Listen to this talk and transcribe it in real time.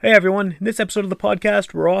Hey everyone, in this episode of the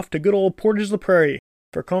podcast, we're off to good old Portage la Prairie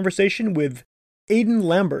for a conversation with Aidan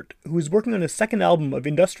Lambert, who is working on his second album of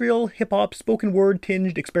industrial, hip-hop, spoken word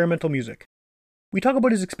tinged experimental music. We talk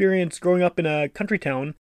about his experience growing up in a country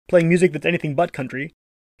town, playing music that's anything but country,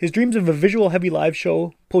 his dreams of a visual heavy live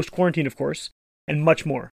show, post-quarantine of course, and much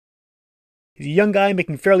more. He's a young guy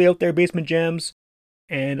making fairly out there basement jams,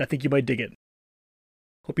 and I think you might dig it.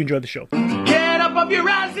 Hope you enjoy the show. Get up off your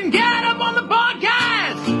ass and get up on the podcast!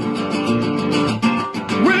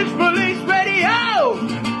 Rich Police Radio!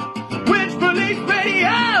 Rich Police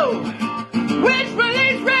Radio! Rich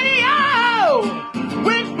Police Radio!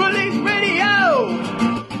 Rich Police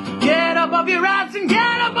Radio! Get up off your ass and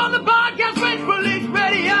get up on the podcast! Rich Police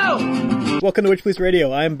Radio! Welcome to Witch Police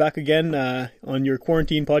Radio. I'm back again on your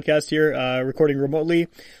quarantine podcast here, recording remotely.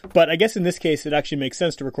 But I guess in this case, it actually makes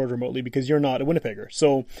sense to record remotely because you're not a Winnipegger.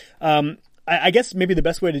 So I guess maybe the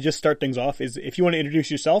best way to just start things off is if you want to introduce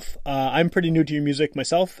yourself. I'm pretty new to your music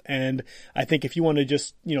myself, and I think if you want to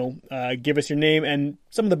just, give us your name and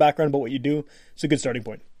some of the background about what you do, it's a good starting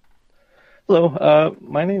point. Hello,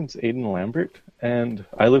 my name's Aidan Lambert, and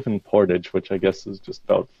I live in Portage, which I guess is just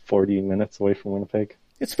about 40 minutes away from Winnipeg.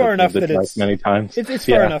 It's far enough that it's many times. It's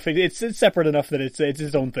far enough. It's separate enough that it's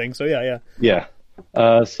its own thing. So yeah. Yeah.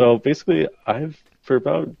 So basically, for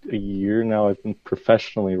about a year now, I've been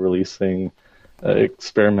professionally releasing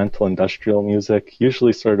experimental industrial music,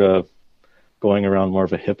 usually sort of going around more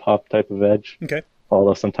of a hip hop type of edge. Okay.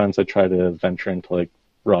 Although sometimes I try to venture into like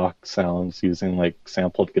rock sounds using like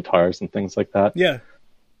sampled guitars and things like that. Yeah.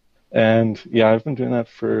 And yeah, I've been doing that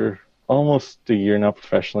for almost a year now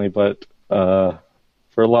professionally, but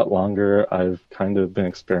for a lot longer, I've kind of been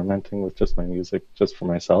experimenting with just my music just for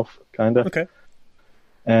myself, kind of. Okay.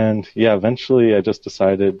 And yeah, eventually I just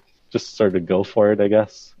decided, just started to go for it, I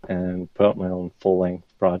guess, and put out my own full-length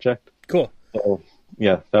project. Cool. So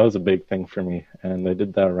yeah, that was a big thing for me, and I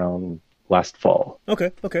did that around last fall.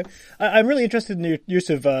 Okay. I'm really interested in your use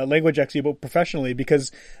of language, actually, about professionally,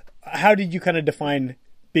 because how did you kind of define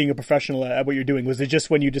being a professional at what you're doing? Was it just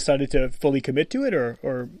when you decided to fully commit to it,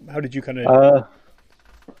 or how did you kind of...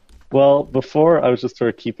 Well, before I was just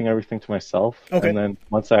sort of keeping everything to myself. Okay. And then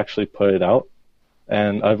once I actually put it out,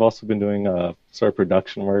 and I've also been doing sort of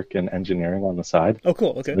production work and engineering on the side. Oh,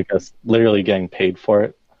 cool. Okay. Because literally getting paid for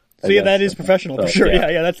it. So yeah, that is professional for sure.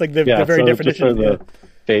 Yeah. That's like the very definition. Just sort of the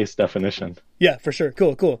base definition. Yeah, for sure.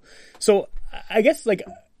 Cool. So I guess like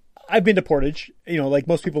I've been to Portage, like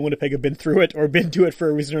most people in Winnipeg have been through it or been to it for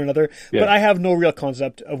a reason or another, but I have no real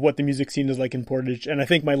concept of what the music scene is like in Portage. And I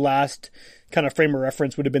think my last kind of frame of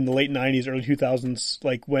reference would have been the late 90s, early 2000s,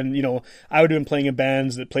 like when, I would have been playing in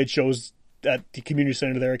bands that played shows at the community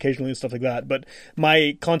center there occasionally and stuff like that. But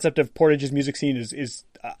my concept of Portage's music scene is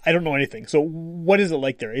I don't know anything. So what is it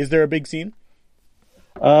like there? Is there a big scene?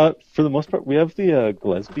 For the most part, we have the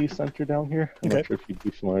Gillespie Center down here. I'm not sure if you'd be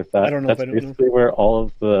familiar with that. I don't know. That's basically where all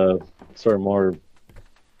of the sort of more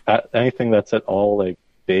anything that's at all like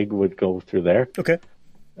big would go through there. Okay.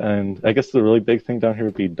 And I guess the really big thing down here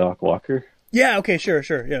would be Doc Walker. Yeah. Okay. Sure.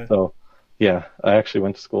 Yeah. So, yeah, I actually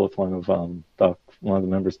went to school with one of the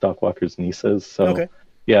members, Doc Walker's nieces. So,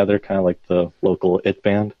 yeah, they're kind of like the local it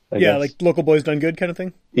band. I guess. Like Local Boys Done Good kind of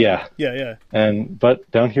thing. Yeah.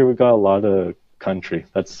 But down here we got a lot of country.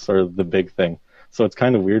 That's sort of the big thing. So it's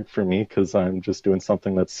kind of weird for me because I'm just doing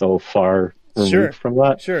something that's so far removed from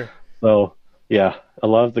that. Sure. So yeah, a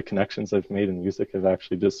lot of the connections I've made in music have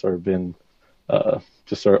actually just sort of been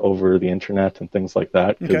just sort of over the internet and things like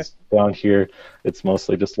that. Because down here, it's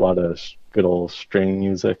mostly just a lot of good old string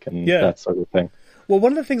music and that sort of thing. Well,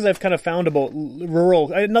 one of the things I've kind of found about rural,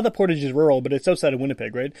 not that Portage is rural, but it's outside of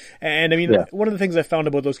Winnipeg, right? And I mean, one of the things I've found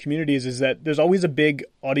about those communities is that there's always a big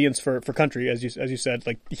audience for country, as you said,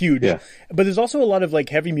 like huge. Yeah. But there's also a lot of like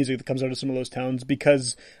heavy music that comes out of some of those towns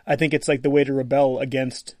because I think it's like the way to rebel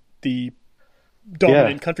against the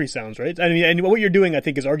dominant country sounds, right? I mean, and what you're doing, I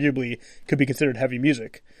think, is arguably could be considered heavy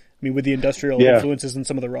music. I mean, with the industrial influences and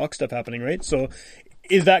some of the rock stuff happening, right? So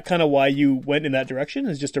is that kind of why you went in that direction?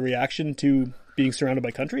 Is just a reaction to being surrounded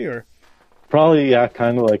by country, or? Probably, yeah,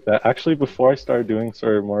 kind of like that. Actually, before I started doing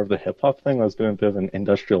sort of more of the hip hop thing, I was doing a bit of an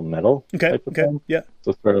industrial metal type of thing. Yeah.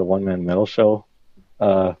 So sort of a one-man metal show.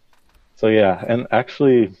 So yeah, and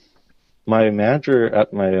actually, my manager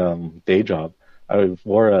at my day job, I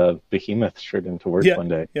wore a Behemoth shirt into work one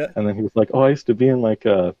day, and then he was like, "Oh, I used to be in like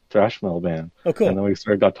a thrash metal band." Oh, cool. And then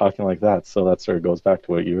we got talking like that. So that sort of goes back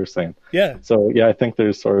to what you were saying. Yeah. So yeah, I think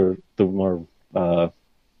there's sort of the more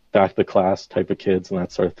back to class type of kids and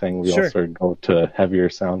that sort of thing. We all sort of go to heavier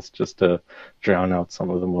sounds just to drown out some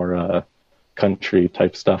of the more country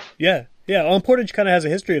type stuff. Yeah. Yeah, well, and Portage kind of has a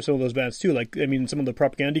history of some of those bands too. Like, I mean, some of the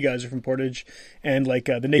Propaganda guys are from Portage, and like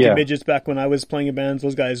the Naked Midgets back when I was playing in bands,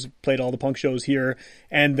 those guys played all the punk shows here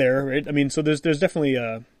and there, right? I mean, so there's definitely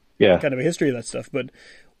kind of a history of that stuff. But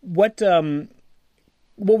what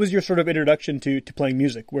was your sort of introduction to playing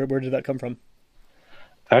music? Where did that come from?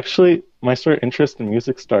 Actually, my sort of interest in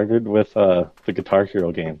music started with the Guitar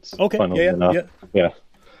Hero games. Okay,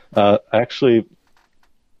 Actually,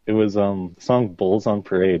 it was the song Bulls on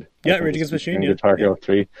Parade. Yeah, Rage Against the Machine. Guitar Hero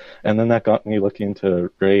 3. And then that got me looking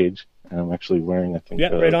into Rage. And I'm actually wearing, I think,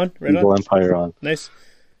 Evil Empire on. Nice.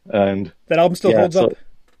 And that album still holds up.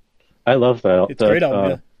 I love that. It's a great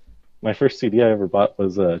album, My first CD I ever bought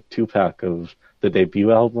was a 2-pack of the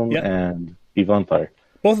debut album and Evil Empire.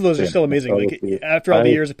 Both of those are still amazing. Like, after all the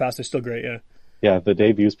years have passed, they're still great, Yeah, the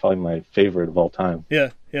debut is probably my favorite of all time. Yeah.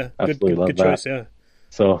 Absolutely love good that. choice,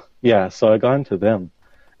 yeah. So I got into them.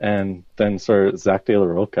 And then sort of Zach De La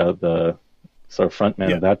Roca, the sort of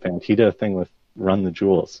frontman of that band, he did a thing with Run the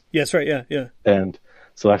Jewels. Yeah, that's right, yeah. And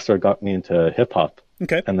so that sort of got me into hip-hop.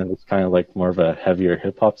 Okay. And then it's kind of like more of a heavier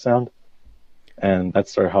hip-hop sound. And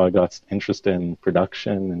that's sort of how I got interested in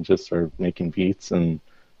production and just sort of making beats. And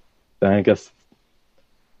then I guess,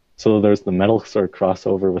 so there's the metal sort of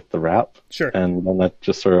crossover with the rap. Sure. And then that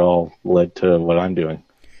just sort of all led to what I'm doing.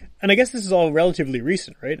 And I guess this is all relatively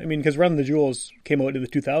recent, right? I mean, because Run the Jewels came out in the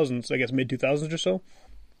 2000s, I guess mid-2000s or so?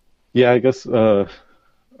 Yeah, I guess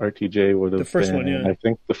RTJ would have the first been, one, yeah. I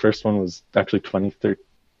think the first one was actually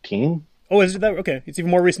 2013. Oh, is it that? Okay, it's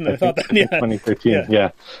even more recent than I thought. That. Yeah. 2013,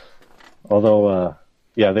 yeah. Although,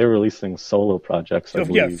 they were releasing solo projects, I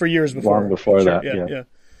believe, for years before. Long before that, yeah.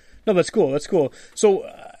 No, that's cool. So,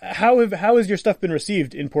 how has your stuff been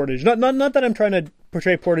received in Portage? Not that I'm trying to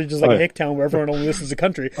portray Portage as like a hick town where everyone only listens to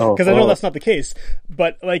country, because I know that's not the case.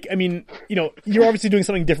 But like, I mean, you're obviously doing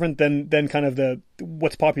something different than kind of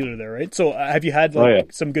what's popular there, right? So, have you had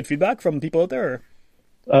some good feedback from people out there?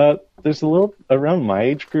 There's a little around my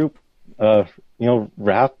age group,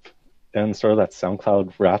 rap and sort of that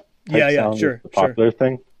SoundCloud rap type sound is the popular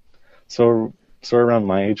thing. So around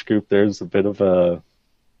my age group, there's a bit of a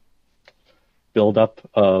build-up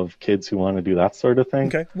of kids who want to do that sort of thing.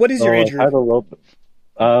 Okay. What is your age group? I had a little bit,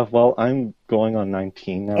 well, I'm going on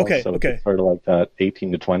 19 now, okay. It's sort of like that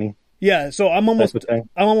 18 to 20. Yeah, so I'm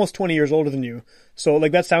almost 20 years older than you. So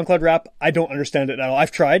like that SoundCloud rap, I don't understand it at all.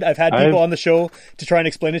 I've tried. I've had people on the show to try and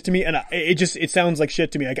explain it to me, and it sounds like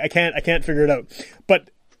shit to me. I can't figure it out.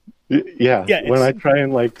 But yeah, when I try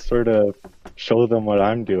and like sort of show them what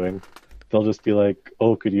I'm doing, they'll just be like,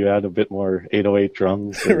 "Oh, could you add a bit more 808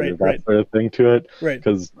 drums or that sort of thing to it?" Right.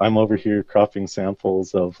 Because I'm over here cropping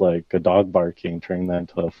samples of like a dog barking, turning that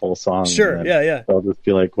into a full song. Sure. Yeah. They'll just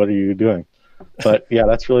be like, "What are you doing?" But yeah,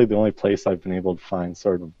 that's really the only place I've been able to find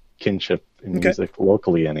sort of kinship in music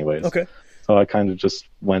locally, anyways. Okay. So I kind of just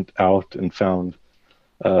went out and found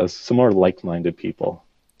some more like-minded people.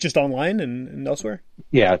 Just online and elsewhere?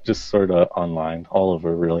 Yeah, just sort of online, all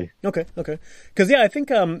over, really. Okay. Because, I think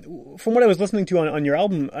from what I was listening to on your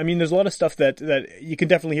album, I mean, there's a lot of stuff that you can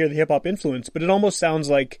definitely hear the hip-hop influence, but it almost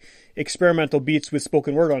sounds like experimental beats with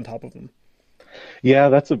spoken word on top of them. Yeah,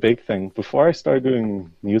 that's a big thing. Before I started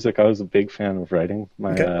doing music, I was a big fan of writing.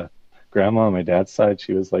 My grandma on my dad's side,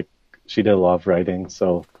 she did a lot of writing,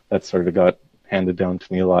 so that sort of got handed down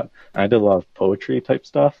to me a lot. And I did a lot of poetry type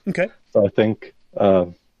stuff. Okay. So I think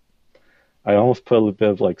I almost put a bit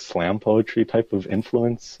of like slam poetry type of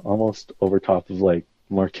influence almost over top of like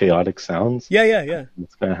more chaotic sounds. Yeah.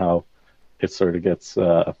 That's kind of how it sort of gets,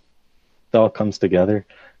 it all comes together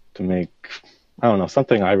to make, I don't know,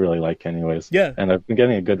 something I really like anyways. Yeah. And I've been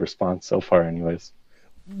getting a good response so far anyways.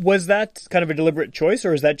 Was that kind of a deliberate choice,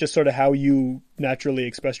 or is that just sort of how you naturally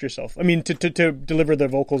expressed yourself? I mean, to deliver the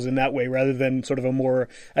vocals in that way rather than sort of a more,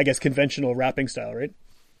 I guess, conventional rapping style, right?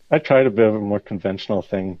 I tried a bit of a more conventional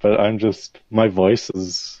thing, but my voice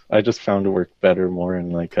I just found it worked better more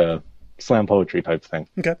in like a slam poetry type thing.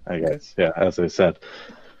 Okay. I guess. Okay. Yeah, as I said.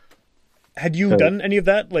 Had you done any of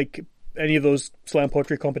that, like any of those slam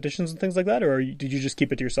poetry competitions and things like that, or did you just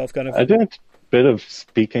keep it to yourself kind of? I did a bit of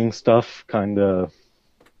speaking stuff kind of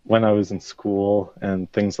when I was in school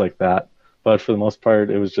and things like that. But for the most part,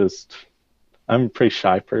 it was just, I'm a pretty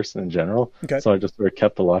shy person in general. Okay. So I just sort of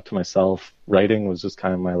kept a lot to myself. Writing was just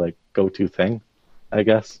kind of my like go-to thing, I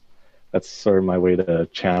guess. That's sort of my way to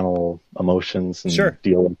channel emotions and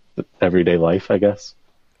deal with everyday life, I guess.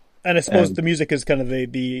 And I suppose the music is kind of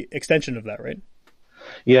the extension of that, right?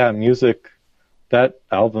 Yeah, music, that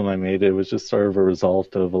album I made, it was just sort of a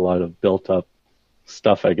result of a lot of built up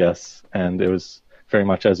stuff, I guess. And it was very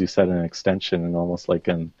much, as you said, an extension and almost like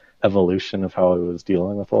an evolution of how I was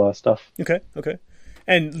dealing with a lot of stuff. Okay.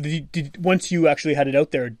 And once you actually had it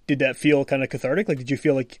out there, did that feel kind of cathartic? Like, did you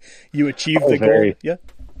feel like you achieved the goal? Yeah.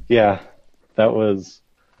 Yeah, that was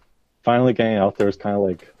finally getting out there was kind of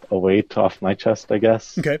like a weight off my chest, I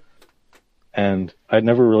guess. Okay. And I'd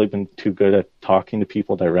never really been too good at talking to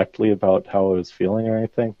people directly about how I was feeling or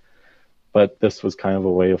anything. But this was kind of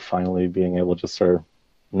a way of finally being able to sort of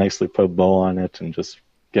nicely put a bow on it and just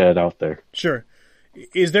get it out there. Sure.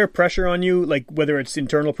 Is there pressure on you, like whether it's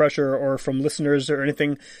internal pressure or from listeners or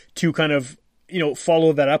anything, to kind of,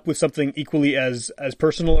 follow that up with something equally as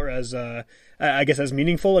personal or as, I guess, as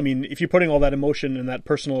meaningful? I mean, if you're putting all that emotion and that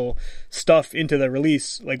personal stuff into the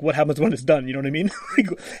release, like what happens when it's done? You know what I mean?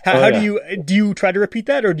 How do you try to repeat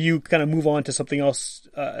that, or do you kind of move on to something else,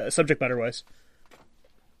 subject matter wise?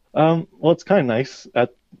 Well, it's kind of nice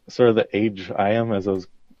at sort of the age I am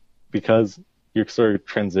because you're sort of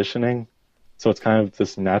transitioning. So it's kind of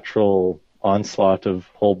this natural onslaught of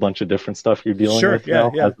a whole bunch of different stuff you're dealing with now,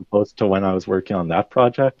 as opposed to when I was working on that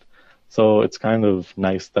project. So it's kind of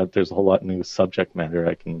nice that there's a whole lot of new subject matter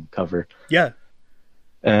I can cover. Yeah.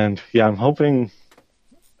 And I'm hoping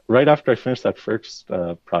right after I finish that first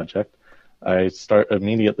project, I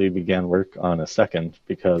immediately began work on a second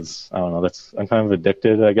because, I don't know, I'm kind of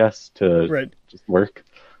addicted, I guess, to just work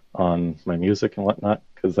on my music and whatnot,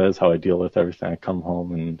 because that is how I deal with everything. I come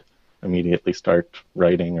home and immediately start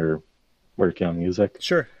writing or working on music.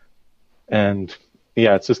 Sure. And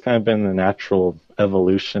it's just kind of been the natural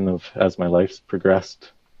evolution of as my life's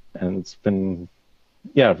progressed. And it's been,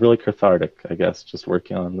 really cathartic, I guess, just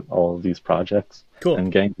working on all of these projects. Cool.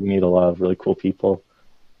 And getting to meet a lot of really cool people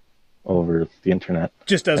over the internet.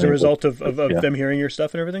 Just as a result of them hearing your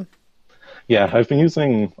stuff and everything? Yeah, I've been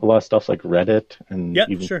using a lot of stuff like Reddit and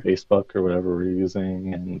even Facebook or whatever we're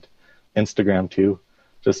using, and Instagram too,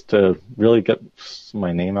 just to really get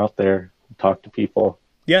my name out there, talk to people,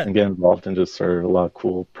 and get involved in just sort of a lot of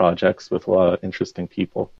cool projects with a lot of interesting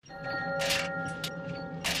people.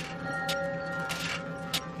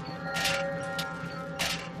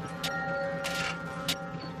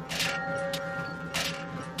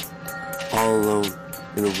 All alone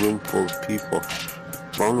in a room full of people,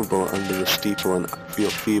 vulnerable under the steeple and feel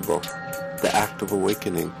feeble. The act of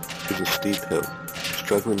awakening is a steep hill,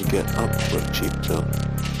 struggling to get up for a cheap pill.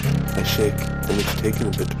 I shake, and it's taken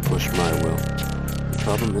a bit to push my will. The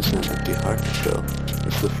problem isn't an empty heart to fill.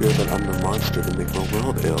 It's the fear that I'm the monster to make my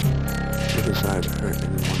world ill. No desire to hurt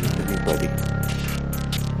anyone or anybody.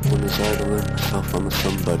 One desire to learn myself I'm a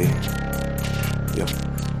somebody. Yo.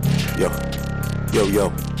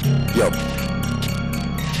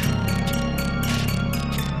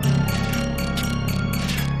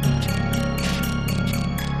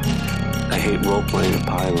 I hate role-playing a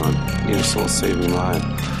pylon, need a soul-saving line.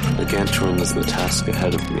 Gargantuan is the task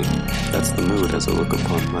ahead of me. That's the mood as I look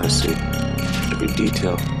upon my sea. Every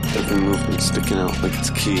detail, every movement sticking out like it's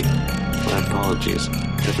key. My apologies,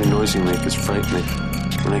 every noise you make is frightening.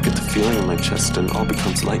 When I get the feeling in my chest and all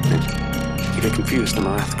becomes lightning. I get confused and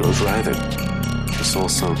my wrath grows writhing. The soul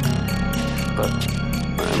sunk. But,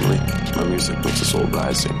 my Emily, my music makes the soul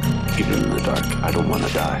rising. Even in the dark, I don't want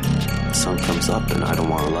to die. The sun comes up and I don't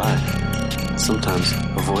want to lie. Sometimes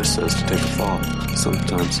a voice says to take a fall.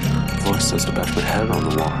 Sometimes a voice says to bash my head on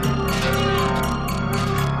the wall.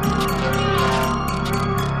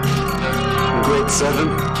 In grade 7,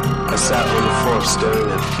 I sat on the floor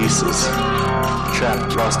staring at pieces.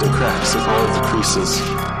 Trapped, lost in cracks in all of the creases.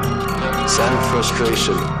 Sad in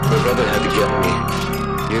frustration, my brother had to get me.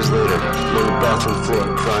 Years later, I'm on the bathroom floor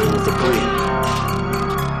crying with a plea.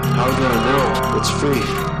 How do I know what's free?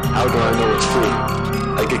 How do I know what's free?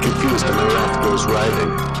 I get confused and my wrath goes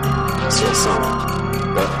writhing. Soul sunk.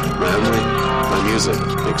 But my memory, my music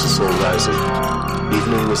makes the soul rising.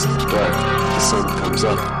 Even in this dark, the sun comes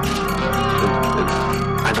up. And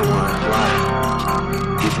I don't want to lie.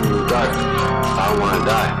 Even in the dark, I want to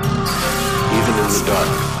die. Even in the dark,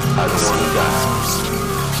 I don't want to die.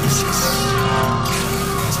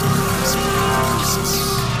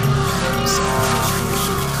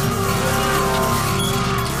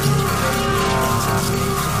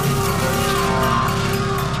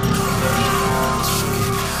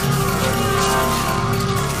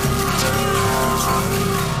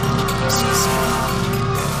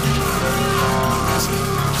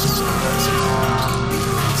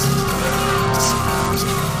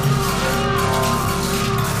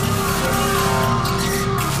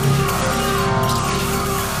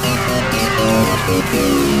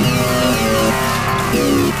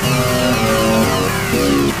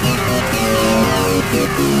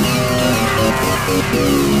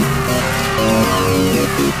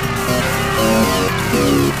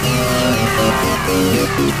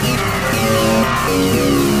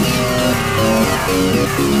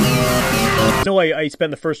 No, I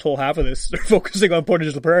spent the first whole half of this focusing on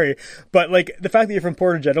Portage la Prairie, but like the fact that you're from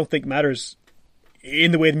Portage, I don't think matters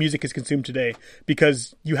in the way the music is consumed today,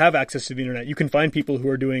 because you have access to the internet. You can find people who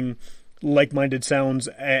are doing like-minded sounds,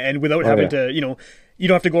 and without having to, you know, you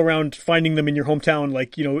don't have to go around finding them in your hometown,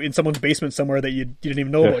 like, you know, in someone's basement somewhere that you didn't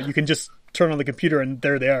even know about. You can just turn on the computer and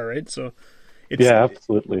there they are, right? So,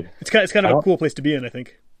 absolutely. It's kind of a cool place to be in, I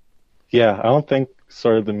think. Yeah, I don't think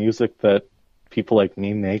sort of the music that people like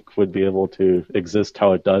me make would be able to exist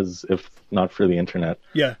how it does if not for the internet.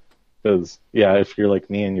 Yeah. Because, if you're like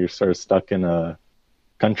me and you're sort of stuck in a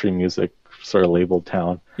country music sort of labeled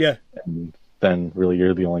town, and then really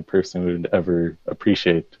you're the only person who would ever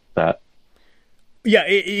appreciate that. Yeah,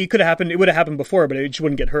 it could have happened. It would have happened before, but it just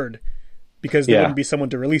wouldn't get heard because there wouldn't be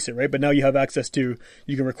someone to release it, right? But now you have access to,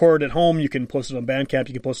 you can record at home, you can post it on Bandcamp,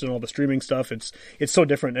 you can post it on all the streaming stuff. It's so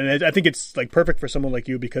different, and I think it's like perfect for someone like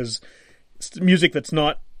you, because music that's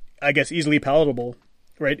not, I guess, easily palatable,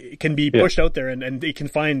 right? It can be pushed out there, and it can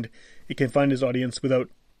find his audience without,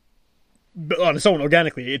 on its own,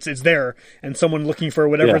 organically. It's there, and someone looking for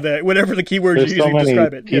whatever the keywords There's you're using to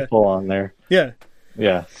describe it. People on there.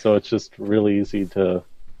 Yeah, so it's just really easy to,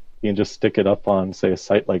 you can just stick it up on, say, a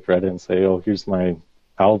site like Reddit and say, oh, here's my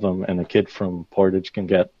album, and a kid from Portage can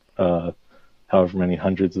get however many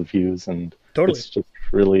hundreds of views, and it's just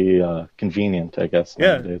really convenient, I guess,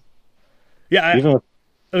 nowadays. Yeah, go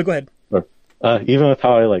ahead. Even with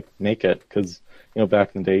how I like make it, because, you know,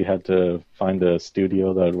 back in the day you had to find a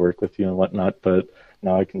studio that would work with you and whatnot, but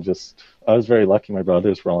now I was very lucky my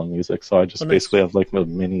brothers were all in music, so I just basically have like a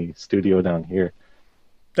mini studio down here.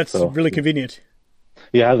 That's really convenient.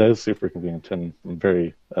 Yeah, that is super convenient, and I'm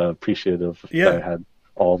very appreciative that I had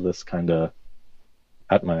all this kind of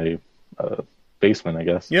at my basement, I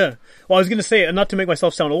guess. Yeah. Well, I was going to say, not to make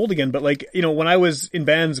myself sound old again, but like, you know, when I was in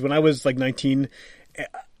bands, when I was like 19,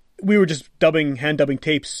 we were just hand dubbing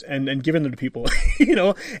tapes and giving them to people, you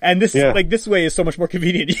know, and this way is so much more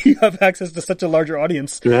convenient. You have access to such a larger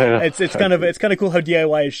audience. It's kind of cool how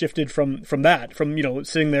DIY has shifted from that, you know,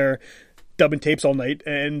 sitting there dubbing tapes all night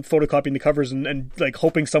and photocopying the covers and like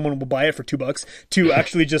hoping someone will buy it for $2 to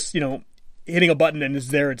actually just, you know, hitting a button and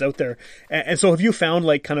it's out there. And so have you found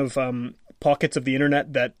like kind of pockets of the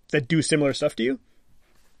internet that do similar stuff to you?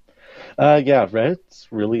 Reddit's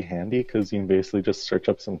really handy because you can basically just search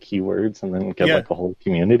up some keywords and then get like a whole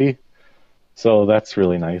community. So that's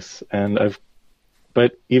really nice.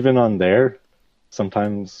 But even on there,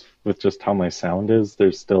 sometimes with just how my sound is,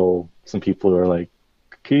 there's still some people who are like,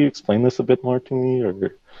 can you explain this a bit more to me?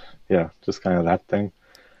 Or just kind of that thing.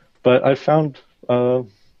 But I found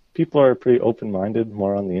people are pretty open-minded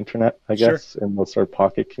more on the internet, I guess, in those sort of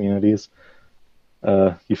pocket communities.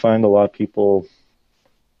 You find a lot of people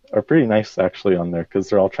are pretty nice actually on there because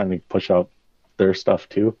they're all trying to push out their stuff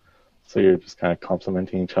too. So you're just kind of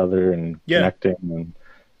complimenting each other and connecting and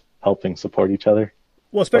helping support each other.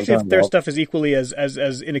 Well, especially if their stuff is equally as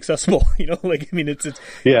inaccessible, you know, like, I mean, it's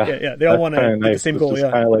they all want to get the same goal. It's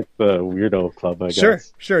kind of like the weirdo club, I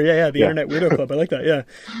guess. Sure. The internet weirdo club. I like that.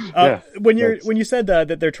 Yeah. When you said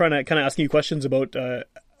that they're trying to kind of asking you questions about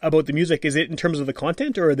the music, is it in terms of the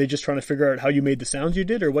content, or are they just trying to figure out how you made the sounds you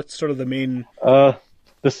did, or what's sort of the main?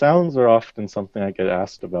 The sounds are often something I get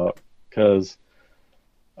asked about because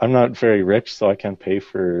I'm not very rich, so I can't pay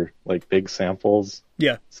for like big samples.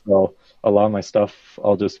 Yeah. So a lot of my stuff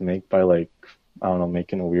I'll just make by like, I don't know,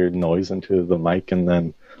 making a weird noise into the mic and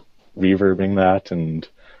then reverbing that and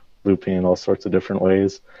looping in all sorts of different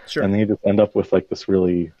ways. Sure. And then you just end up with like this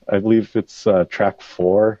really, I believe it's track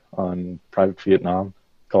 4 on Private Vietnam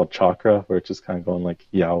called Chakra, where it's just kind of going like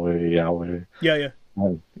Yahweh, Yahweh.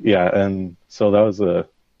 Yeah. And so that was a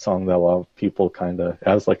song that a lot of people kind of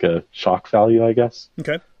has like a shock value, I guess.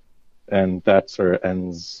 Okay. And that sort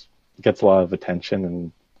of gets a lot of attention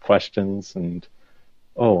and questions and,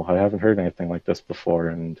 oh, I haven't heard anything like this before,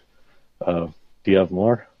 and do you have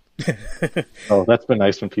more? Oh, that's been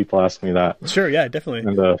nice when people ask me that. Sure, yeah,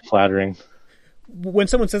 definitely. And flattering. When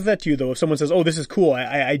someone says that to you, though, if someone says, oh, this is cool,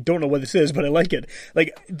 I don't know what this is, but I like it.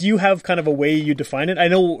 Like, do you have kind of a way you define it? I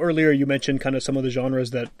know earlier you mentioned kind of some of the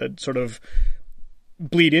genres that sort of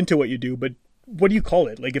bleed into what you do, but what do you call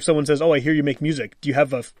it? Like, if someone says, oh, I hear you make music, do you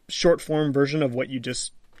have a short form version of what you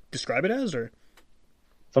just describe it as, or?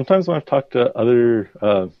 Sometimes when I've talked to other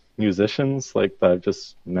musicians, like that I've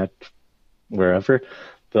just met wherever,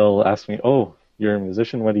 they'll ask me, oh, you're a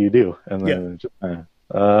musician, what do you do? And then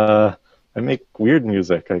I make weird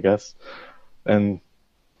music, I guess.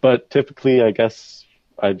 But typically, I guess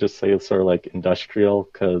I'd just say it's sort of like industrial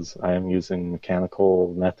because I am using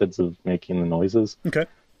mechanical methods of making the noises. Okay.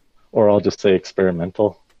 Or I'll just say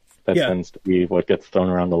experimental. That tends to be what gets thrown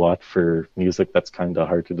around a lot for music that's kind of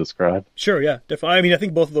hard to describe. Sure, yeah, definitely. I mean, I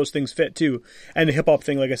think both of those things fit too. And the hip hop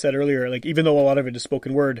thing, like I said earlier, like even though a lot of it is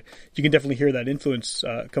spoken word, you can definitely hear that influence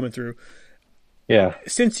coming through. Yeah.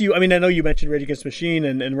 Since I know you mentioned Rage Against the Machine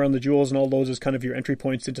and Run the Jewels and all those as kind of your entry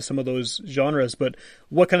points into some of those genres, but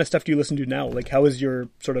what kind of stuff do you listen to now? Like, how has your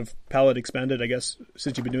sort of palette expanded, I guess,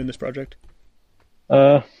 since you've been doing this project?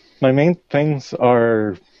 My main things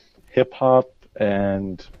are hip hop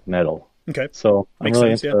and metal. Okay. So I'm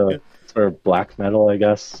really into sort of black metal, I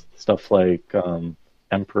guess. Stuff like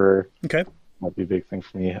Emperor. Okay. Might be a big thing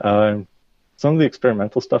for me. Some of the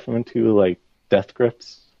experimental stuff I'm into, like Death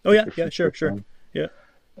Grips. Oh yeah, sure. Yeah.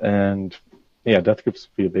 And Death Grips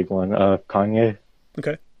would be a big one. Kanye.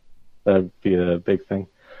 Okay. That'd be a big thing.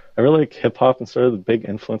 I really like hip hop, and sort of the big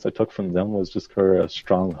influence I took from them was just kind of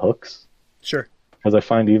strong hooks. Sure. Because I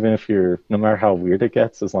find even if no matter how weird it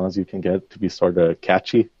gets, as long as you can get it to be sort of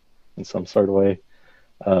catchy in some sort of way.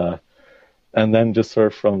 And then just sort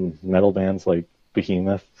of from metal bands like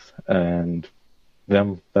Behemoth and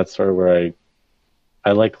them, that's sort of where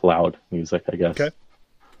I like loud music, I guess. Okay.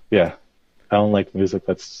 Yeah. I don't like music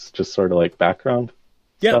that's just sort of like background.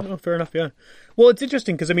 Yeah, stuff. No, fair enough, yeah. Well, it's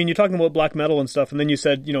interesting because, I mean, you're talking about black metal and stuff, and then you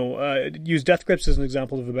said, use Death Grips as an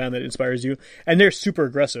example of a band that inspires you, and they're super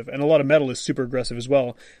aggressive, and a lot of metal is super aggressive as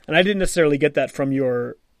well. And I didn't necessarily get that from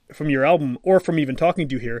your album or from even talking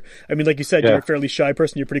to you here. I mean, like you said, you're a fairly shy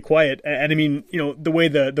person, you're pretty quiet, and I mean, the way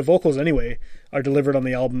the vocals anyway are delivered on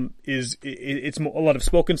the album it's a lot of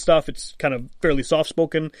spoken stuff. It's kind of fairly soft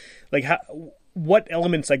spoken. Like, what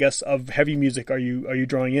elements, I guess, of heavy music are you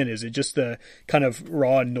drawing in? Is it just the kind of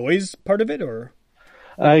raw noise part of it, or?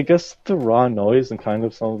 I guess the raw noise and kind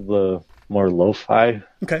of some of the more lo-fi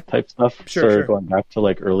type stuff. Sure. Going back to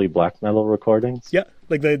like early black metal recordings. Yeah,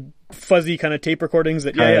 like the fuzzy kind of tape recordings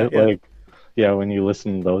that. When you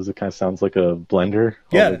listen to those, it kind of sounds like a blender.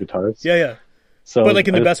 All the guitars. Yeah. So, but like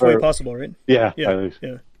in the best way possible, right? Yeah.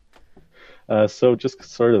 So just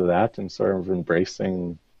sort of that, and sort of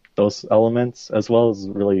embracing those elements, as well as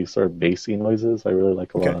really sort of bassy noises. I really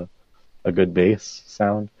like a good bass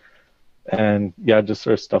sound, and just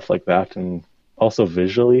sort of stuff like that. And also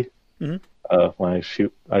visually, when I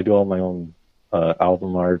shoot, I do all my own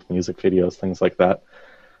album art, music videos, things like that,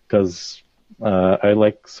 because I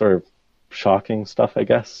like sort of shocking stuff, I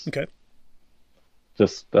guess. Okay.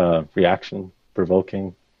 Just reaction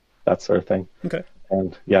provoking, that sort of thing. Okay.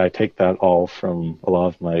 And I take that all from a lot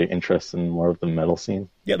of my interests in more of the metal scene.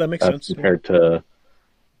 Yeah, that makes sense. Compared to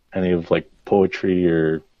any of like poetry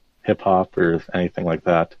or hip hop or anything like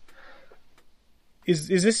that. Is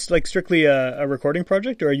this like strictly a recording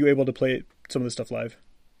project, or are you able to play some of the stuff live?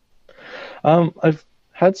 I've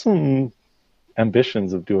had some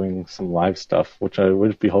ambitions of doing some live stuff, which I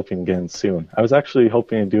would be hoping to get in soon. I was actually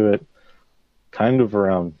hoping to do it kind of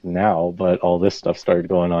around now, but all this stuff started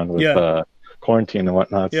going on with quarantine and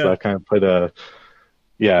whatnot, so that kind of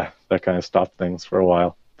that kind of stopped things for a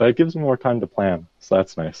while. But it gives me more time to plan, so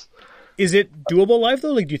that's nice. Is it doable live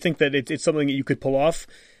though? Like, do you think that it's something that you could pull off?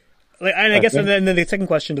 Like, and I guess, and then the second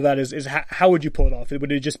question to that is how would you pull it off?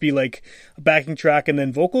 Would it just be like a backing track and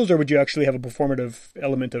then vocals, or would you actually have a performative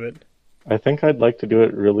element of it? I think I'd like to do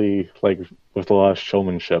it really like with a lot of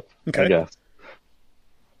showmanship, I guess.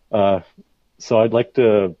 So I'd like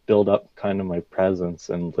to build up kind of my presence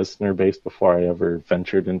and listener base before I ever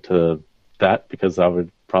ventured into that, because that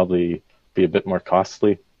would probably be a bit more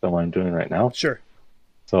costly than what I'm doing right now. Sure.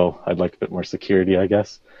 So I'd like a bit more security, I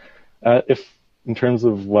guess. If in terms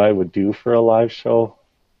of what I would do for a live show,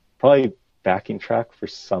 probably backing track for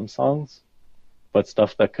some songs, but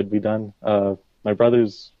stuff that could be done. My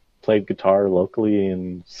brothers played guitar locally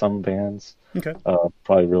in some bands. Okay.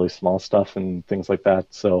 Probably really small stuff and things like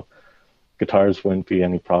that. So guitars wouldn't be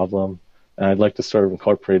any problem. And I'd like to sort of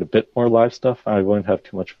incorporate a bit more live stuff. I wouldn't have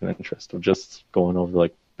too much of an interest of just going over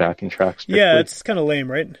like backing tracks strictly. Yeah, it's kind of lame,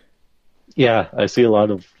 right? Yeah, I see a lot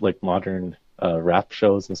of like modern rap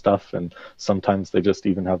shows and stuff, and sometimes they just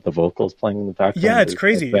even have the vocals playing in the background. Yeah, it's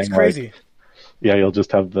crazy. It's crazy. Like, you'll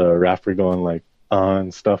just have the rapper going like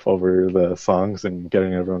on stuff over the songs and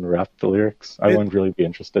getting everyone to rap the lyrics. I wouldn't really be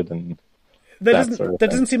interested in that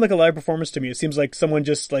doesn't seem like a live performance to me. It seems like someone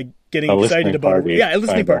just like getting excited about it. Yeah, a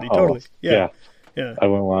listening party, totally. Yeah. I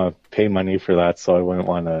wouldn't want to pay money for that, so I wouldn't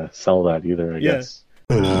want to sell that either, I guess.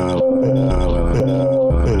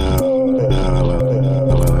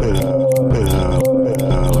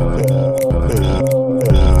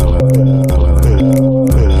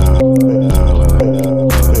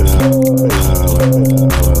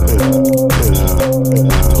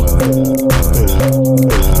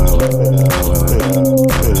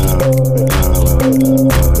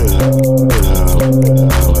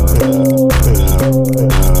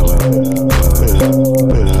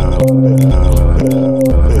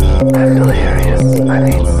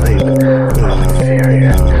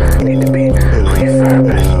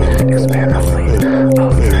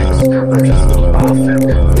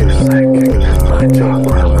 psychic, my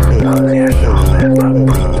chakra, not near shaman,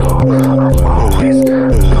 but brutal. I'm always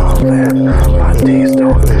calling. My days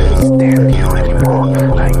don't stand you anymore.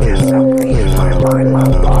 I guess I'm in my mind, my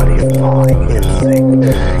body falling in sync.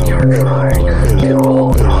 You're trying to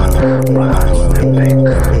hold on, but I'm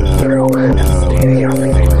slipping through and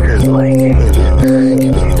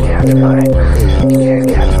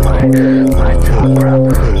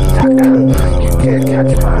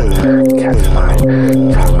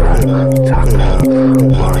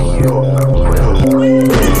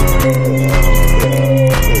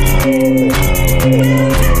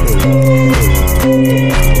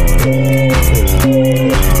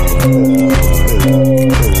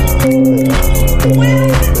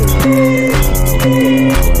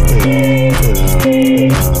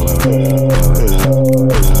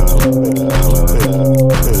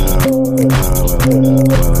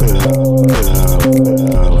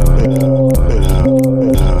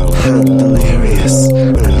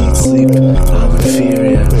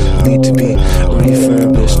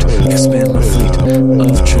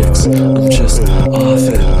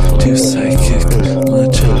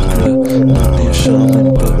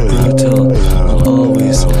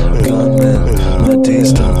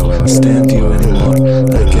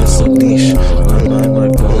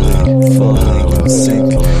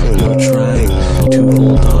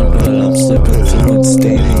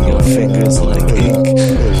staining your fingers like ink.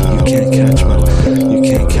 You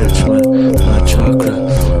can't catch my chakra,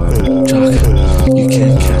 chakra. You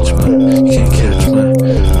can't catch my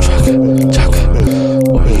chakra,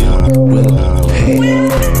 or you will.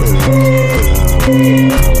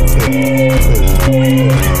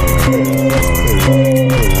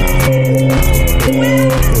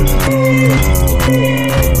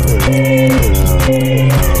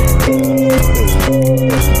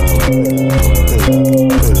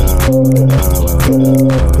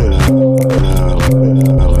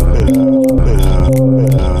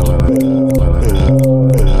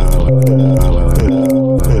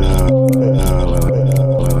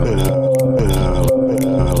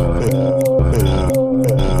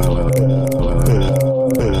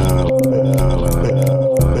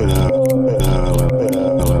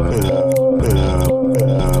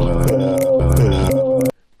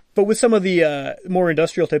 With some of the more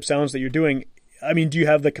industrial type sounds that you're doing, I mean, do you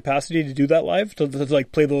have the capacity to do that live, to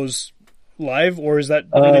like play those live, or is that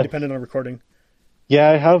really dependent on recording? Yeah,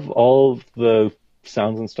 I have all the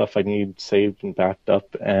sounds and stuff I need saved and backed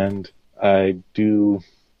up, and I've been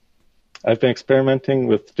experimenting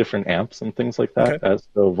with different amps and things like that as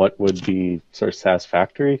to what would be sort of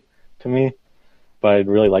satisfactory to me, but I'd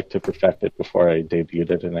really like to perfect it before I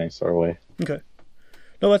debuted it in any sort of way. Okay.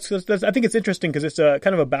 No, that's I think it's interesting because it's a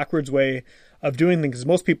kind of a backwards way of doing things.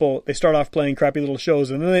 Most people, they start off playing crappy little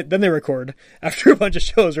shows and then they record after a bunch of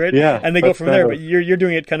shows, right? Yeah. And they go from there. But you're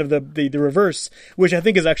doing it kind of the reverse, which I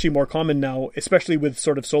think is actually more common now, especially with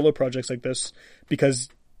sort of solo projects like this, because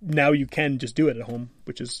now you can just do it at home,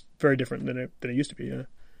 which is very different than it used to be. Yeah.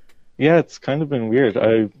 Yeah, it's kind of been weird.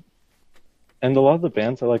 And a lot of the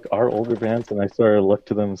bands I like are older bands, and I sort of look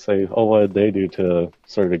to them and say, oh, what did they do to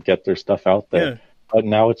sort of get their stuff out there? Yeah. But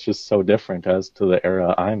now it's just so different as to the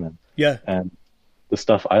era I'm in. Yeah. And the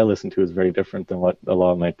stuff I listen to is very different than what a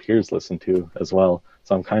lot of my peers listen to as well.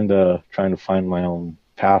 So I'm kind of trying to find my own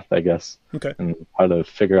path, I guess. Okay. And how to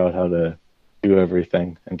figure out how to do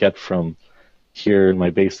everything and get from here in my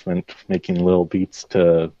basement making little beats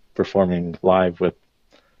to performing live with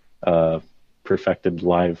a perfected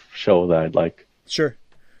live show that I'd like. Sure.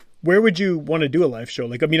 Where would you want to do a live show?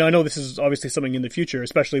 Like, I mean, I know this is obviously something in the future,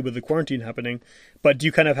 especially with the quarantine happening, but do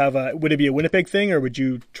you kind of have would it be a Winnipeg thing, or would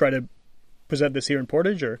you try to present this here in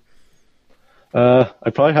Portage, or?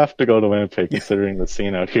 I'd probably have to go to Winnipeg considering the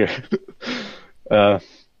scene out here. But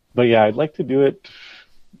yeah, I'd like to do it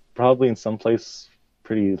probably in some place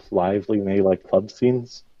pretty lively, maybe like club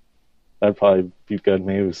scenes. That'd probably be good.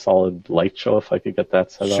 Maybe a solid light show if I could get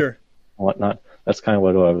that set up and whatnot. That's kind of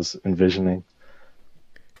what I was envisioning.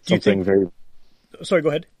 Something very. Sorry, go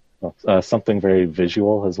ahead. Something very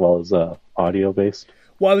visual as well as audio based.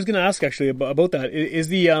 Well, I was going to ask actually about that. Is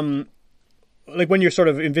the like when you're sort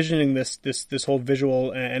of envisioning this whole visual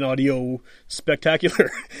and audio spectacular,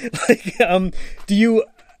 like do you?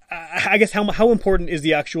 I guess how important is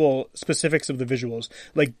the actual specifics of the visuals?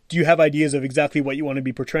 Like, do you have ideas of exactly what you want to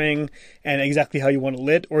be portraying and exactly how you want it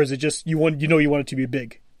lit, or is it just you want it to be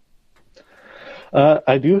big?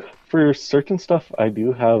 I do, for certain stuff, I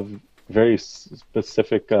do have very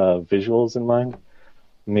specific visuals in mind.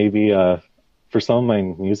 Maybe for some of my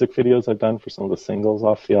music videos I've done for some of the singles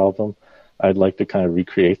off the album, I'd like to kind of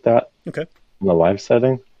recreate that in the live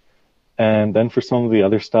setting. And then for some of the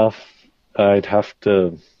other stuff, I have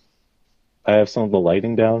some of the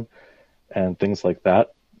lighting down and things like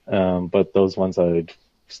that. But those ones I'm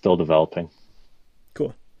still developing.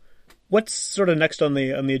 Cool. What's sort of next on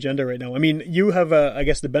the agenda right now? I mean, you have, I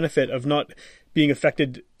guess, the benefit of not being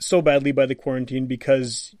affected so badly by the quarantine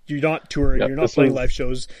because you're not touring, you're not playing live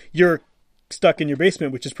shows. You're stuck in your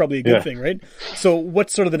basement, which is probably a good thing, right? So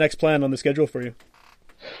what's sort of the next plan on the schedule for you?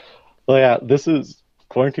 Well, yeah,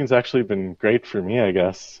 quarantine's actually been great for me, I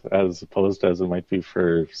guess, as opposed as it might be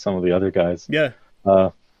for some of the other guys. Yeah.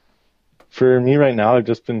 For me right now, I've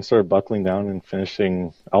just been sort of buckling down and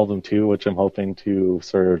finishing album 2, which I'm hoping to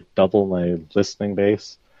sort of double my listening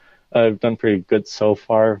base. I've done pretty good so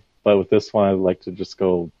far, but with this one, I'd like to just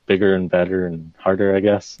go bigger and better and harder, I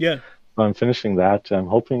guess. Yeah. So I'm finishing that. I'm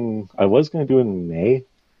hoping I was going to do it in May,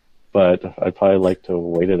 but I'd probably like to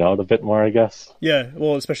wait it out a bit more, I guess. Yeah,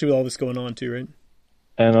 well, especially with all this going on too, right?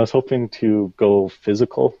 And I was hoping to go a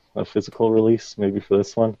physical release maybe for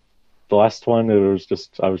this one. The last one, I was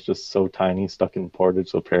just so tiny, stuck in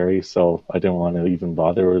Portage La Prairie, so I didn't want to even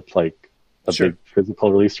bother with like a big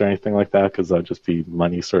physical release or anything like that, because that'd just be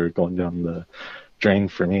money sort of going down the drain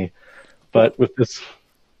for me. But with this,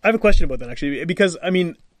 I have a question about that actually, because I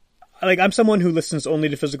mean, like I'm someone who listens only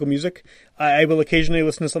to physical music. I will occasionally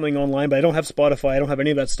listen to something online, but I don't have Spotify. I don't have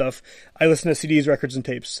any of that stuff. I listen to CDs, records, and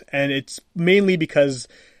tapes, and it's mainly because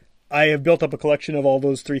I have built up a collection of all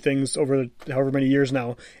those three things over however many years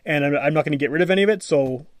now, and I'm not going to get rid of any of it,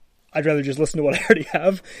 so I'd rather just listen to what I already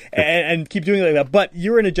have and keep doing it like that. But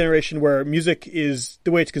you're in a generation where music is,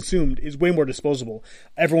 the way it's consumed, is way more disposable.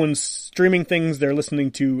 Everyone's streaming things, they're listening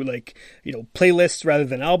to, like, you know, playlists rather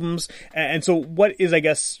than albums. And so what is, I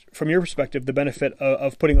guess, from your perspective, the benefit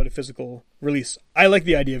of putting out a physical release? I like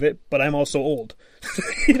the idea of it, but I'm also old.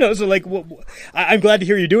 You know, so like, I'm glad to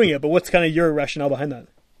hear you're doing it, but what's kind of your rationale behind that?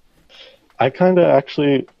 I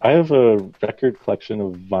have a record collection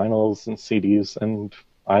of vinyls and CDs, and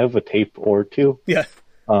I have a tape or two. Yeah.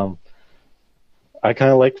 I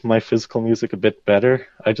kind of like my physical music a bit better.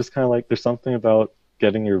 I just kind of like, there's something about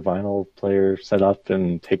getting your vinyl player set up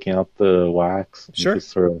and taking out the wax, and just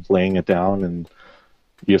sort of laying it down, and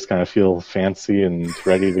you just kind of feel fancy and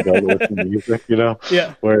ready to go to listen to music, you know?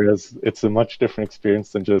 Yeah. Whereas it's a much different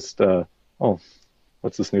experience than just,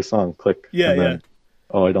 what's this new song? Click. Yeah, then,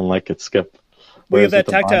 oh, I don't like it, skip. We have that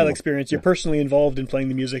tactile experience. You're personally involved in playing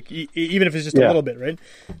the music, even if it's just a little bit, right?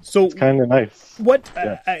 So it's kind of nice. What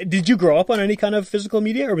did you grow up on any kind of physical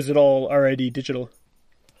media, or was it all already digital?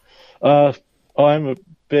 I'm a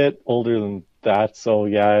bit older than that, so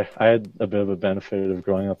yeah, I had a bit of a benefit of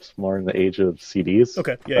growing up more in the age of CDs.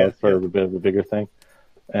 Okay, yeah, that's sort of a bit of a bigger thing.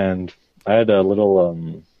 And I had a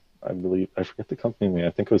little, I forget the company name.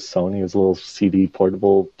 I think it was Sony. It was a little CD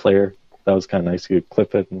portable player. That was kind of nice. You could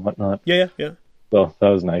clip it and whatnot. Yeah. So that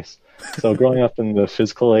was nice. So growing up in the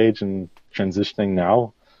physical age and transitioning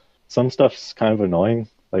now, some stuff's kind of annoying,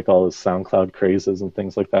 like all the SoundCloud crazes and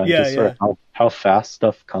things like that. Yeah, just sort of how fast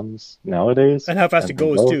stuff comes nowadays. And how fast it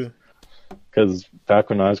goes, too. Because back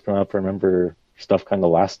when I was growing up, I remember stuff kind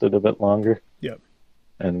of lasted a bit longer. Yeah.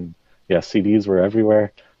 And yeah, CDs were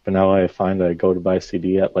everywhere. But now I find I go to buy a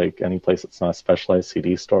CD at like any place that's not a specialized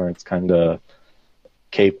CD store, and it's kind of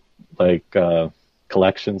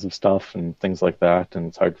collections of stuff and things like that, and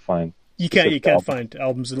it's hard to find. You can't find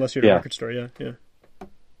albums unless you're at a record store. Yeah.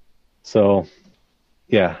 So,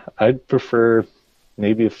 yeah, I'd prefer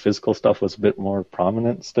maybe if physical stuff was a bit more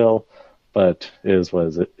prominent still, but it is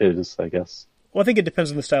what it is, I guess. Well, I think it depends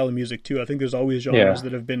on the style of music too. I think there's always genres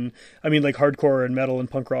that have been, I mean, like hardcore and metal and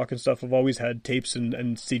punk rock and stuff have always had tapes and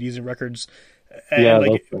CDs and records.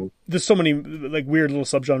 And there's so many like weird little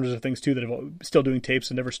subgenres of things too that have still doing tapes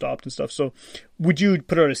and never stopped and stuff. So would you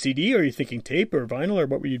put out a CD, or are you thinking tape or vinyl, or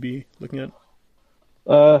what would you be looking at?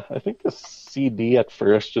 I think a CD at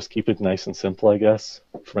first, just keep it nice and simple, I guess,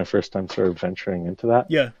 for my first time sort of venturing into that.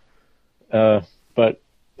 Yeah. But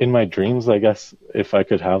in my dreams, I guess, if I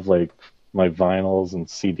could have like my vinyls and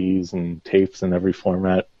CDs and tapes in every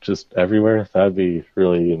format just everywhere, that'd be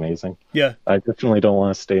really amazing. Yeah. I definitely don't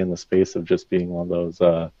want to stay in the space of just being one of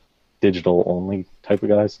those digital only type of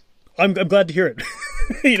guys. I'm glad to hear it.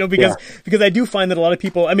 Because I do find that a lot of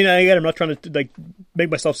people, I mean, again, I'm not trying to like make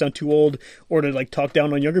myself sound too old or to like talk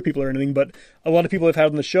down on younger people or anything, but a lot of people I've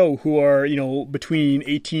had on the show who are, you know, between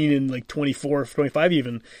 18 and like 24, 25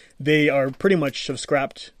 even, they are pretty much have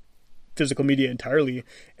scrapped physical media entirely.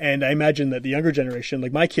 And I imagine that the younger generation,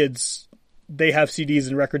 like my kids, they have CDs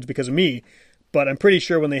and records because of me, but I'm pretty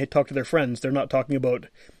sure when they talk to their friends, they're not talking about,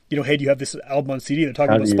 you know, hey, do you have this album on CD? They're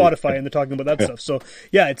talking about Spotify and they're talking about that stuff. So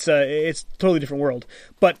yeah, it's a totally different world.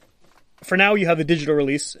 But for now you have the digital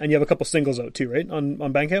release and you have a couple singles out too, right? On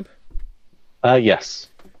Bandcamp? Yes.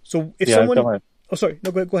 So if someone... Oh, sorry.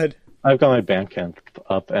 No, go ahead. I've got my Bandcamp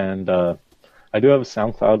up, and I do have a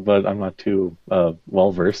SoundCloud, but I'm not too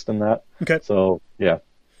well-versed in that. Okay. So, yeah,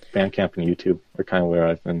 Bandcamp and YouTube are kind of where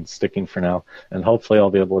I've been sticking for now. And hopefully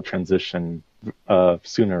I'll be able to transition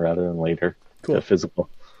sooner rather than later to physical.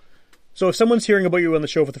 So if someone's hearing about you on the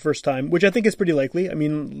show for the first time, which I think is pretty likely, I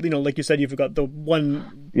mean, like you said, you've got the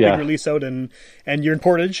one big release out and you're in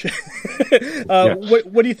Portage.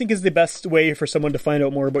 What do you think is the best way for someone to find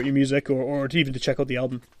out more about your music or to even to check out the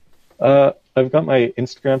album? I've got my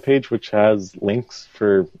Instagram page, which has links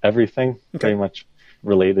for everything, pretty much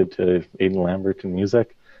related to Aidan Lambert and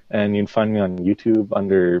music. And you can find me on YouTube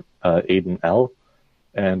under Aidan L.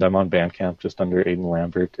 And I'm on Bandcamp just under Aidan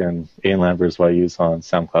Lambert, and Aidan Lambert is what I use on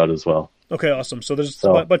SoundCloud as well. Okay, awesome. So there's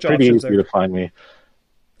a bunch of options there. Pretty easy to find me.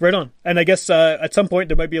 Right on. And I guess at some point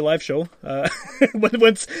there might be a live show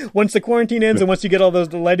once the quarantine ends and once you get all the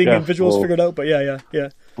lighting and visuals figured out. But yeah.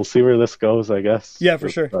 We'll see where this goes, I guess. Yeah, for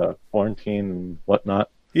sure. Quarantine and whatnot.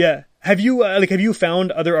 Yeah. Have you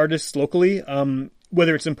found other artists locally,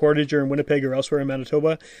 whether it's in Portage or in Winnipeg or elsewhere in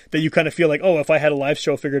Manitoba, that you kind of feel like, oh, if I had a live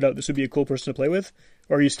show figured out, this would be a cool person to play with?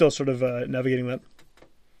 Or are you still sort of navigating that?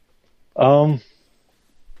 Well,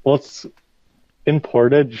 it's in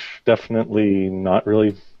Portage, definitely not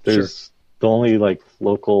really. There's the only like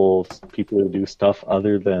local people who do stuff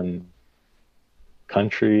other than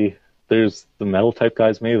country. There's the metal type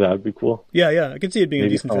guys. Maybe that would be cool. Yeah, I can see it being a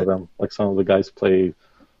decent fit. Like some of the guys play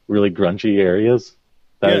really grungy areas.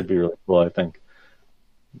 That would be really cool. I think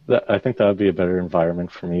that would be a better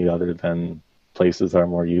environment for me, other than places that are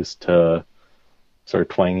more used to sort of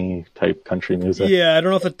twangy type country music. Yeah, I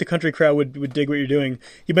don't know if the country crowd would dig what you're doing.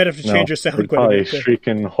 You might have to change your sound quite a bit. Probably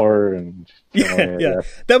shrieking horror and yeah.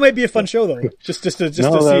 That might be a fun show though. Just to see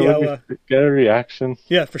how get a reaction.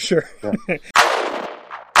 Yeah, for sure. Yeah.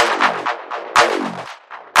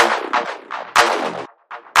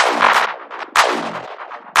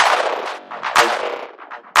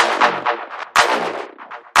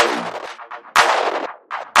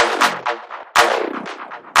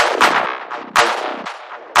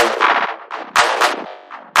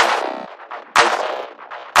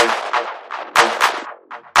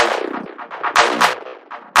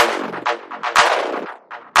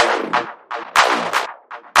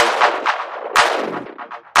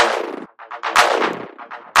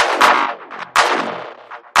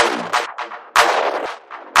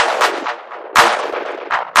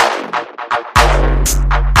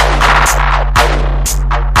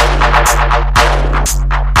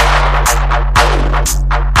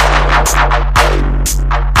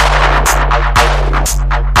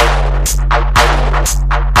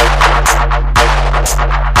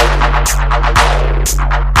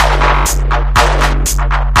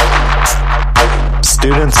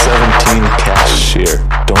 Student 17 cashier.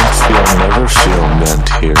 Don't feel, never feel meant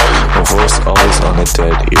here. My voice always on a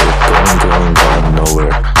dead ear. Going, gone nowhere.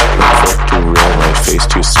 My foot too real, my face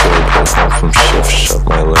too scared. Went home from shift, shut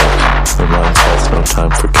my leg. My mind's health, no time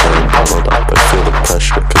for caring. Bottled up, I feel the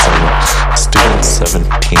pressure, cause I'm a student 17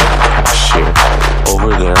 cashier.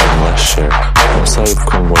 Over there I'm less share. Outside of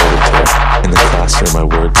Cornwall to tear. In the classroom my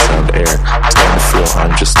words sound air. Starting to feel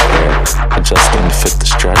I'm just air. Adjusting to fit the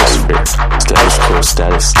stratosphere. Status quo,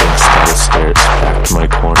 status stinks, status stares. Back to my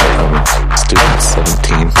corner, I'm a student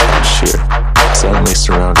 17 cashier. Suddenly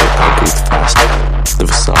surrounded, I breathe fast. The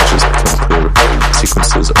visages become clearer.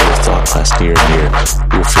 Sequences overthought last near and near.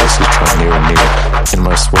 Your faces draw near and near. In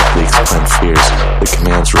my sweat leaks climb fears. The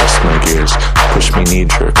commands rust my gears. Push me knee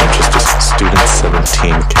jerk, I'm just a student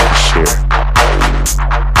 17 cashier.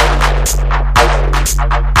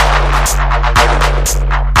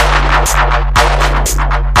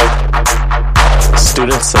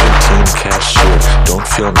 Student 17 cashier. Don't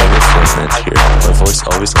feel, never feel meant here. My voice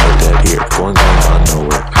always on a dead ear. Going on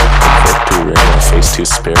nowhere. Comfort too rare, my face too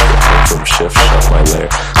spare. Home from shift, shut my lair.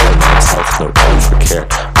 My mind's health, no time for care.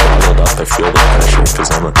 Bottled up, I feel the pressure, cause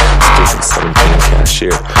I'm a student 17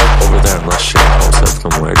 cashier. Over there I'm less sure, outside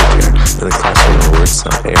from where to tear. In the classroom my words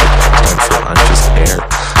sound air. Time feel I'm just air.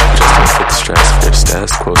 Adjusting for the stratosphere.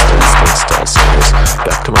 Status quo, status stairs.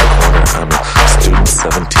 Back to my corner, I'm a student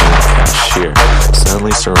 17 cashier.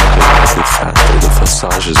 Suddenly surrounded, I breathe faster. The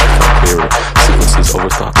visages become clearer. Sequences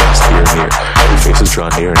overthought last year near. Your faces draw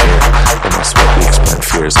near and near. And my sweat leaks blind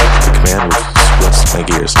fears. The command would rust my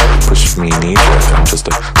gears. Push me knee jerk. I'm just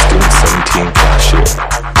a student 17 cashier.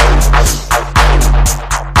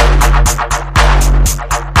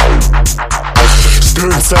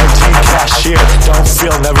 student 17 cashier. Don't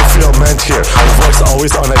feel, never feel meant here. My voice always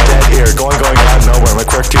on a dead ear. Going out nowhere. My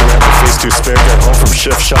quirky ran, my face too spare. Get home from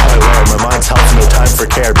shift, shut my lair. My mind's healthy, no time for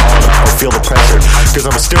care. Balling up, I feel the pressure. Cause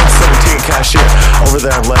I'm a student 17 cashier. Over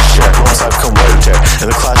there I'm less share. Homes I've come word tear. In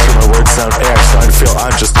the classroom my words sound air. Starting to feel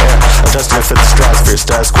I'm just air. I'm testing if it's stratosphere.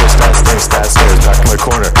 Status quo, stats things, stats stairs. Back in my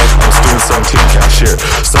corner. I'm a student 17 cashier.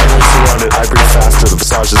 Silently surrounded, I breathe faster. The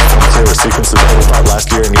visages come clearer. Sequences I thought last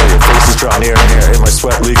year and year. Your face is drawn near and near. In my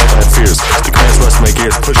sweat leaks my fears. The commands rust my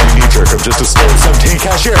gears. Push me knee jerk. I'm just a student 17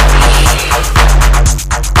 cashier.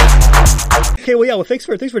 Okay, well, thanks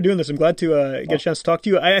for doing this. I'm glad to get a chance to talk to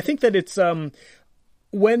you. I think that it's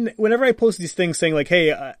whenever I post these things saying like,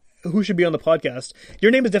 hey, who should be on the podcast,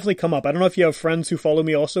 your name has definitely come up. I don't know if you have friends who follow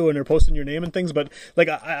me also and are posting your name and things, but like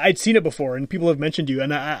I'd seen it before and people have mentioned you,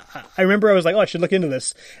 and I remember I was like, oh, I should look into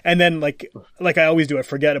this, and then like I always do, I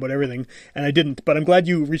forget about everything, and I didn't. But I'm glad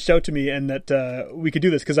you reached out to me and that we could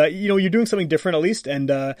do this, because you're doing something different at least,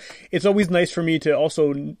 and it's always nice for me to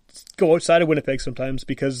also go outside of Winnipeg sometimes,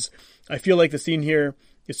 because I feel like the scene here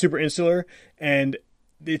is super insular, and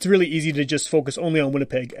it's really easy to just focus only on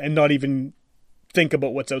Winnipeg and not even think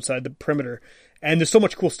about what's outside the perimeter. And there's so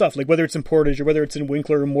much cool stuff, like whether it's in Portage or whether it's in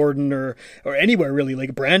Winkler or Morden or anywhere really.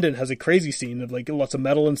 Like Brandon has a crazy scene of like lots of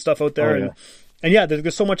metal and stuff out there. Oh, yeah. And yeah,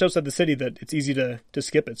 there's so much outside the city that it's easy to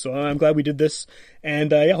skip it. So I'm glad we did this.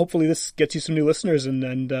 And hopefully this gets you some new listeners,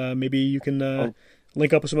 and maybe you can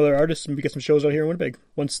link up with some other artists and get some shows out here in Winnipeg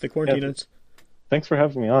once the quarantine ends. Thanks for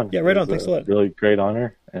having me on. Yeah, right on. Thanks a lot. Really great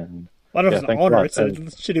honor. And I don't know if it's an honor. It's a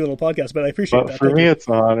shitty little podcast, but I appreciate that. For me, it's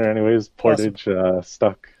an honor anyways. Portage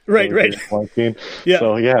stuck. Right. Yeah.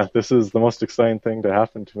 So yeah, this is the most exciting thing to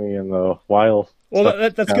happen to me in the while. Well,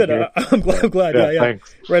 that's good. I'm glad. Yeah.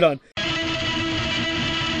 Thanks. Right on.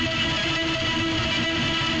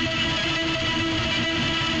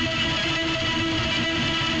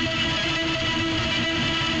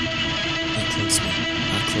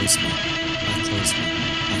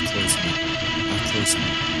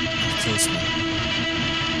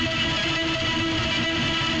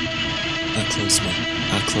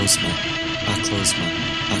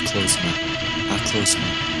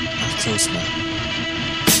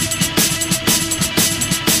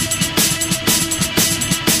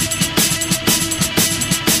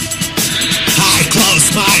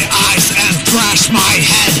 My eyes and thrash my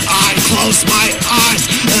head. I close my eyes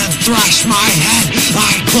and thrash my head.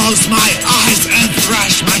 I close my eyes and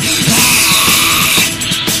thrash my head.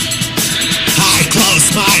 I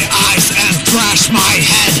close my eyes and thrash my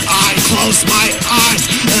head. I close my eyes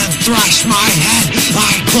and thrash my head.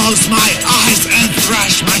 I close my eyes and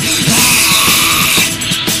thrash my head.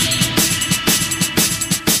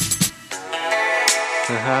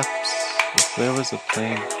 Perhaps if there was a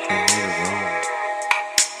plane for me to roam,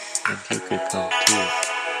 and you could come too,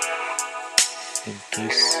 in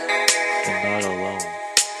peace and not alone,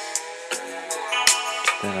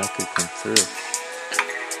 then I could come through.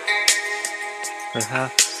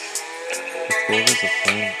 Perhaps if there was a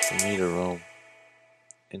plane for me to roam,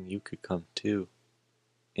 and you could come too,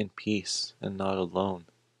 in peace and not alone,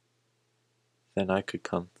 then I could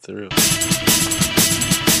come through.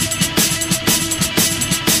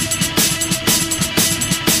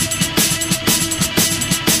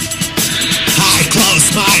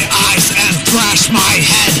 Close my eyes and thrash my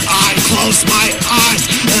head. I close my eyes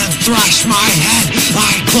and thrash my head.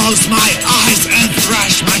 I close my eyes and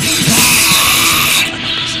thrash my head.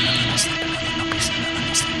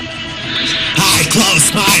 I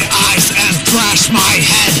close my eyes and thrash my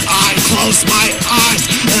head. I close my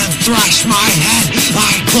eyes and thrash my head.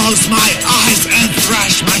 I close my eyes and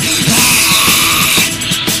thrash my head.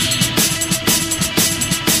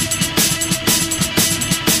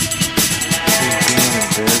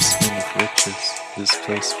 Embarrassment of riches, this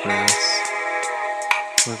place for us,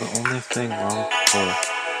 where the only thing longed for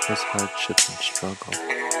was hardship and struggle.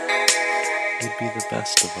 You'd be the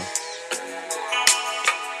best of us.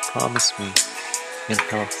 Promise me in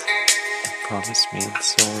health, and promise me in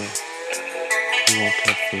sorrow, you won't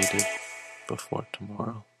have faded before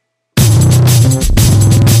tomorrow.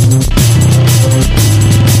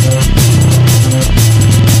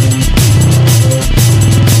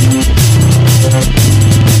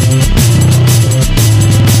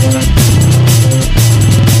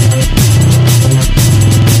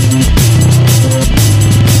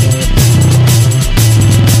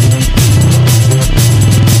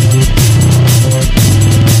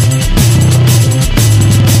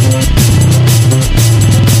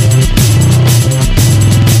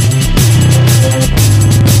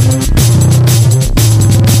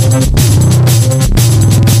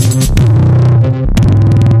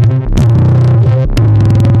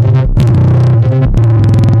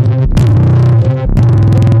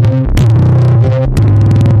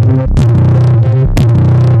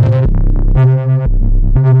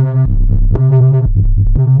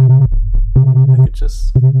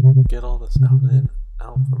 just get all this out in an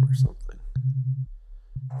album or something.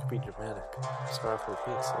 It could be dramatic. Start off with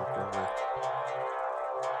being something like,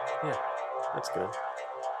 yeah, that's good.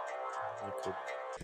 I could